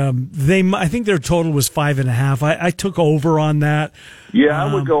that I think their total was 5.5. I took over on that. Yeah,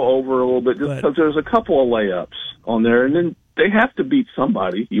 I would go over a little bit just because there's a couple of layups on there, and then they have to beat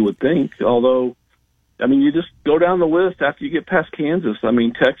somebody, you would think. Although, I mean, you just go down the list after you get past Kansas. I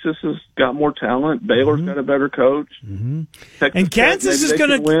mean, Texas has got more talent. Baylor's got a better coach. Mm-hmm. And Kansas is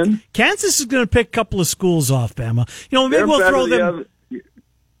going to win. Kansas is going to pick a couple of schools off, Bama. Maybe we'll throw them.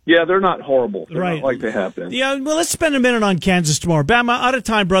 Yeah, they're not horrible. They're not like they have been. Yeah, well, let's spend a minute on Kansas tomorrow. Bama, out of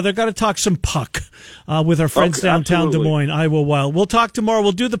time, brother. Got to talk some puck with our friends downtown Des Moines, Iowa Wild. We'll talk tomorrow.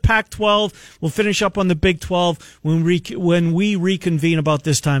 We'll do the Pac-12. We'll finish up on the Big 12 when we reconvene about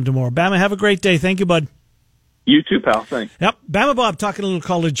this time tomorrow. Bama, have a great day. Thank you, bud. You too, pal. Thanks. Yep. Bama Bob talking a little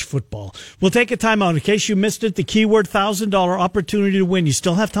college football. We'll take a timeout. In case you missed it, the keyword $1,000 opportunity to win. You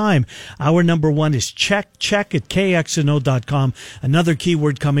still have time. Our number one is check at kxno.com. Another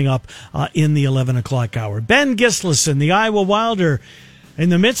keyword coming up in the 11 o'clock hour. Ben Gislason, the Iowa Wild, are in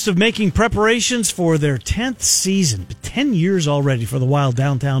the midst of making preparations for their 10th season. 10 years already for the Wild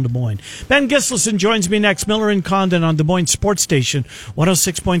downtown Des Moines. Ben Gislason joins me next. Miller and Condon on Des Moines Sports Station,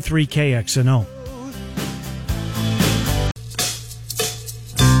 106.3 KXNO.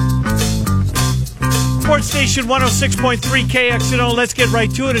 Sports Station 106.3 KXNO. Let's get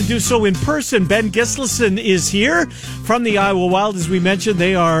right to it and do so in person. Ben Gislason is here from the Iowa Wild. As we mentioned,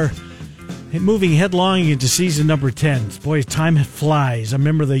 they are moving headlong into season number 10. Boy, time flies. I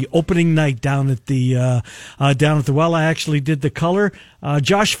remember the opening night down at the well. I actually did the color.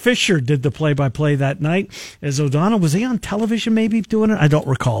 Josh Fisher did the play-by-play that night. As O'Donnell, was he on television maybe doing it? I don't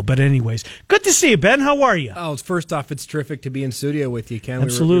recall. But anyways, good to see you, Ben. How are you? Oh, first off, it's terrific to be in studio with you, Ken.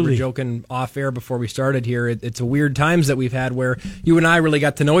 Absolutely. We were joking off air before we started here. It's a weird times that we've had where you and I really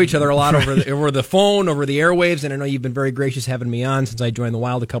got to know each other a lot over the phone, over the airwaves, and I know you've been very gracious having me on since I joined the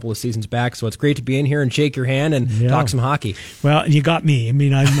Wild a couple of seasons back. So it's great to be in here and shake your hand and talk some hockey. Well, you got me. I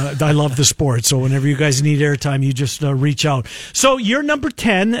mean, I love the sport. So whenever you guys need airtime, you just reach out. So you're number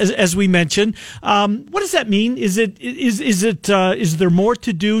 10, as we mentioned. What does that mean? Is there more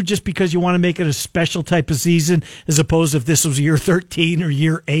to do just because you want to make it a special type of season as opposed if this was year 13 or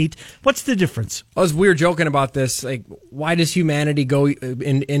year 8? What's the difference? As we were joking about this, like, why does humanity go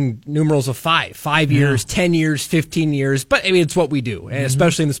in numerals of 5 years, 10 years, 15 years? But I mean, it's what we do, and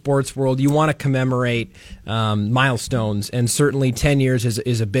especially in the sports world. You want to commemorate milestones, and certainly 10 years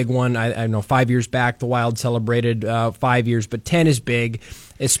is a big one. I know 5 years back the Wild celebrated 5 years, but 10 is big,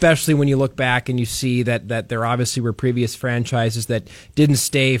 especially when you look back and you see that there obviously were previous franchises that didn't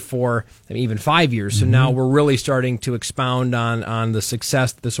stay for even 5 years. So now we're really starting to expound on the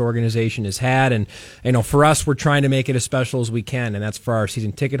success that this organization has had. And for us, we're trying to make it as special as we can. And that's for our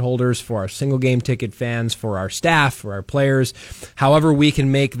season ticket holders, for our single game ticket fans, for our staff, for our players. However we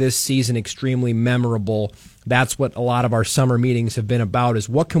can make this season extremely memorable. That's what a lot of our summer meetings have been about, is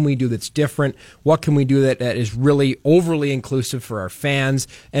what can we do that's different? What can we do that is really overly inclusive for our fans?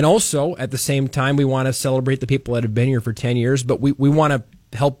 And also, at the same time, we want to celebrate the people that have been here for 10 years, but we want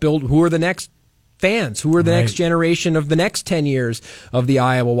to help build who are the next fans, who are the next generation of the next 10 years of the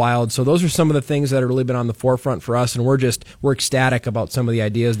Iowa Wild. So those are some of the things that have really been on the forefront for us, and we're ecstatic about some of the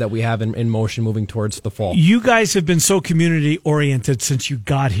ideas that we have in motion moving towards the fall. You guys have been so community-oriented since you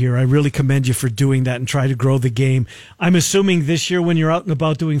got here. I really commend you for doing that and try to grow the game. I'm assuming this year when you're out and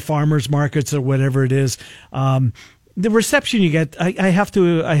about doing farmers markets or whatever it is, the reception you get, I have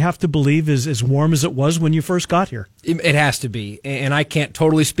to believe, is as warm as it was when you first got here. It has to be, and I can't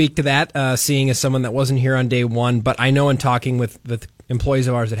totally speak to that, seeing as someone that wasn't here on day one. But I know in talking with employees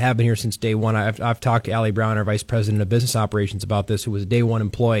of ours that have been here since day one, I've talked to Allie Brown, our vice president of business operations, about this, who was a day one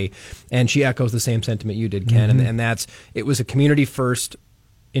employee, and she echoes the same sentiment you did, Ken. And it was a community first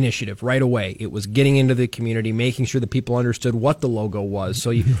initiative right away. It was getting into the community, making sure that people understood what the logo was. So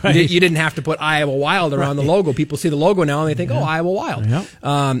you didn't have to put Iowa Wild around the logo. People see the logo now and they think, oh, Iowa Wild. Yeah.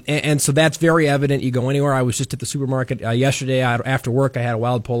 And so that's very evident. You go anywhere. I was just at the supermarket yesterday after work. I had a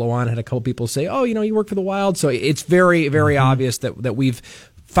Wild polo on. I had a couple people say, oh, you work for the Wild. So it's very, very obvious that we've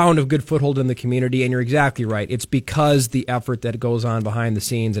found a good foothold in the community, and you're exactly right. It's because the effort that goes on behind the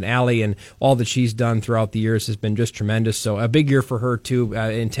scenes, and Allie and all that she's done throughout the years has been just tremendous. So a big year for her, too,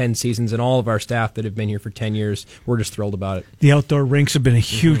 in 10 seasons, and all of our staff that have been here for 10 years. We're just thrilled about it. The outdoor rinks have been a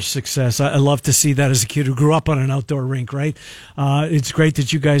huge success. I love to see that as a kid who grew up on an outdoor rink, right? It's great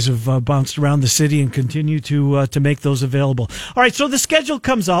that you guys have bounced around the city and continue to make those available. All right, so the schedule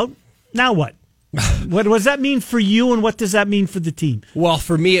comes out. Now what? What does that mean for you, and what does that mean for the team? Well,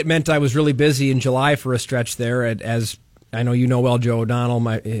 for me, it meant I was really busy in July for a stretch there. As I know you know well, Joe O'Donnell,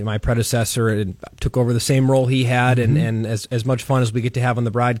 my predecessor, and took over the same role he had, and as much fun as we get to have on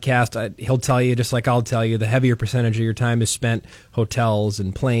the broadcast, he'll tell you, just like I'll tell you, the heavier percentage of your time is spent hotels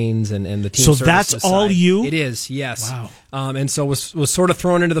and planes and the team. So that's all you? It is, yes. Wow. And so was sort of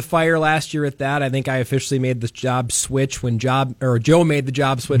thrown into the fire last year at that. I think I officially made the job switch when Joe made the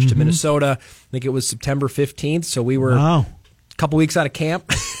job switch to Minnesota. I think it was September 15th. So we were a couple weeks out of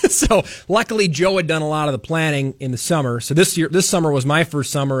camp. So luckily Joe had done a lot of the planning in the summer. So this summer was my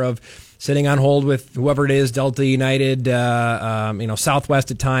first summer of sitting on hold with whoever it is, Delta, United, Southwest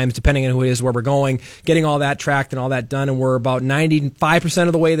at times, depending on who it is, where we're going, getting all that tracked and all that done, and we're about 95%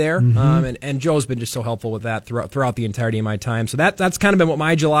 of the way there. And Joe's been just so helpful with that throughout the entirety of my time. So that's kind of been what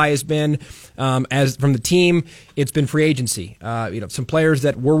my July has been. As from the team, it's been free agency. Some players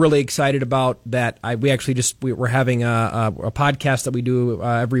that we're really excited about that we're having a podcast that we do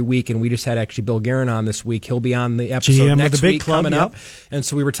every week, and we just had actually Bill Guerin on this week. He'll be on the episode GM next week coming up. And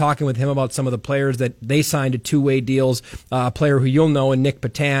so we were talking with him about some of the players that they signed to two-way deals. A player who you'll know, and Nick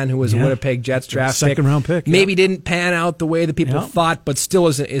Patan, who was a Winnipeg Jets draft second-round pick. Maybe didn't pan out the way that people thought, but still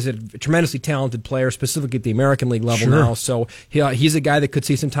is a tremendously talented player, specifically at the American League level now. So he's a guy that could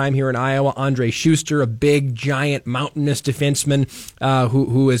see some time here in Iowa. Andre Schuster, a big, giant, mountainous defenseman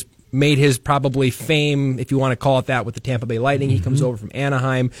who is made his probably fame, if you want to call it that, with the Tampa Bay Lightning. He comes over from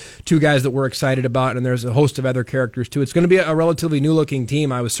Anaheim. Two guys that we're excited about, and there's a host of other characters too. It's going to be a relatively new-looking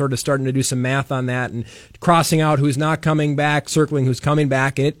team. I was sort of starting to do some math on that and crossing out who's not coming back, circling who's coming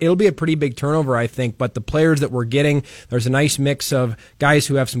back, and it'll be a pretty big turnover, I think. But the players that we're getting, there's a nice mix of guys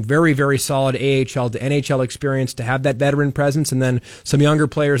who have some very, very solid AHL to NHL experience to have that veteran presence, and then some younger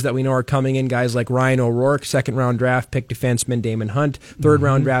players that we know are coming in, guys like Ryan O'Rourke, second-round draft pick defenseman, Damon Hunt,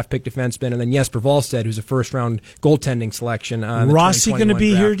 third-round draft pick defenseman, and then Jesper Wallstedt, who's a first-round goaltending selection. Rossi going to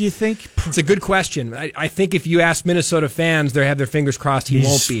be here, do you think? It's a good question. I think if you ask Minnesota fans, they have their fingers crossed he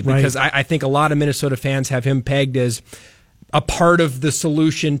won't be, because I think a lot of Minnesota fans have him pegged as a part of the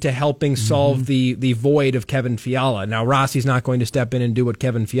solution to helping solve the void of Kevin Fiala. Now, Rossi's not going to step in and do what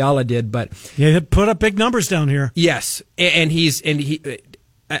Kevin Fiala did, but yeah, put up big numbers down here. Yes, and he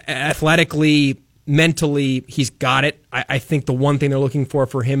athletically, mentally, he's got it. I think the one thing they're looking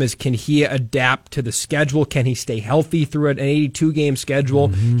for him is, can he adapt to the schedule? Can he stay healthy through an 82-game schedule?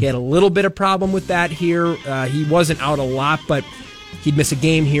 He had a little bit of problem with that here. He wasn't out a lot, but he'd miss a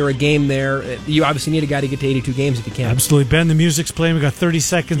game here, a game there. You obviously need a guy to get to 82 games if you can. Absolutely. Ben, the music's playing. We've got 30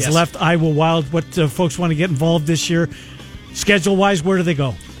 seconds left. Iowa Wild, what folks want to get involved this year? Schedule-wise, where do they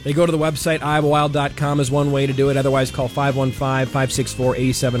go? They go to the website. IowaWild.com is one way to do it. Otherwise, call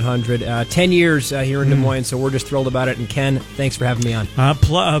 515-564-8700. 10 years here in Des Moines, so we're just thrilled about it. And Ken, thanks for having me on.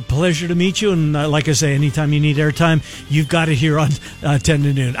 Pleasure to meet you. And like I say, anytime you need airtime, you've got it here on 10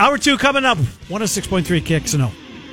 to noon. Hour 2 coming up. 106.3 KXNO.